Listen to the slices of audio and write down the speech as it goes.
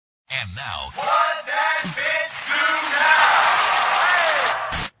And now... What that bitch do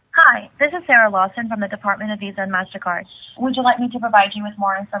now? Hi, this is Sarah Lawson from the Department of Visa and MasterCard. Would you like me to provide you with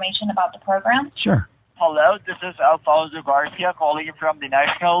more information about the program? Sure. Hello, this is Alfonso Garcia calling you from the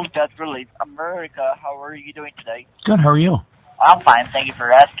National Debt Relief America. How are you doing today? Good, how are you? I'm fine, thank you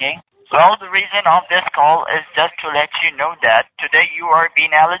for asking. Well, the reason of this call is just to let you know that today you are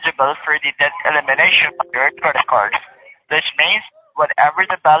being eligible for the debt elimination on your credit card. This means whatever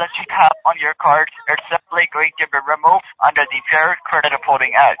the balance you have on your card, it's simply going to be removed under the Fair Credit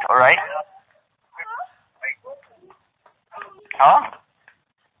Reporting Act, alright? Huh?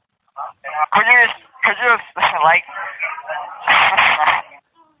 Could you, like,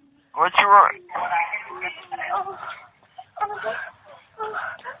 what's your...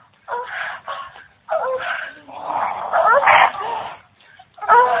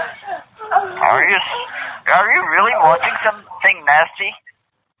 Are you really watching something nasty?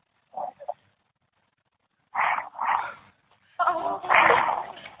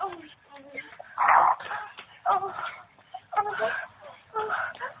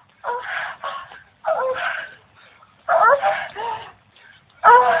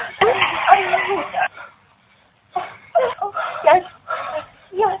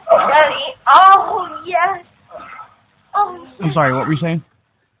 Yes, Daddy. Oh, yes. Oh, yes. I'm sorry, what were you saying?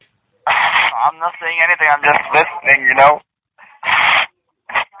 I'm not saying anything, I'm just listening, you know?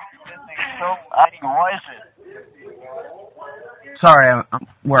 So, what is it? Sorry, I'm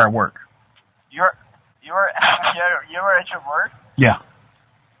where I work. You're at your work? Yeah.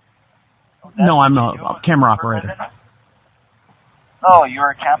 No, I'm a camera operator. Oh,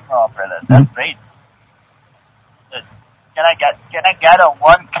 you're a camera operator. That's great. Can I get a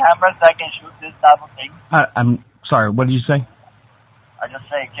one camera so I can shoot this type of thing? I'm sorry, what did you say? I just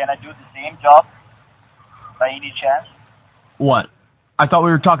say, can I do the same job by any chance? What? I thought we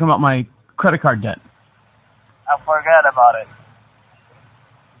were talking about my credit card debt. I forgot about it.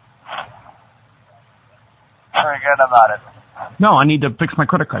 Forget about it. No, I need to fix my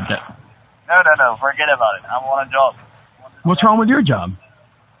credit card debt. No, forget about it. I want a job. What's wrong with your job?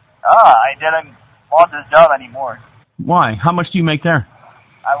 I didn't want this job anymore. Why? How much do you make there?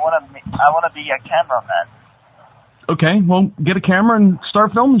 I wanna be a cameraman. Okay, well, get a camera and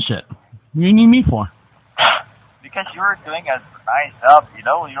start filming shit. What do you need me for? Because you're doing a nice job, you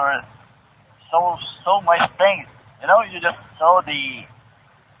know, you're so much things. You know, you just saw the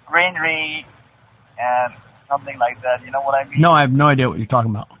greenery and something like that, you know what I mean? No, I have no idea what you're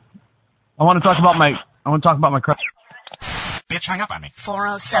talking about. I want to talk about my credit. Bitch, hang up on me.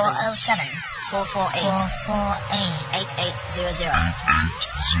 407-448-8800.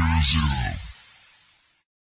 8800.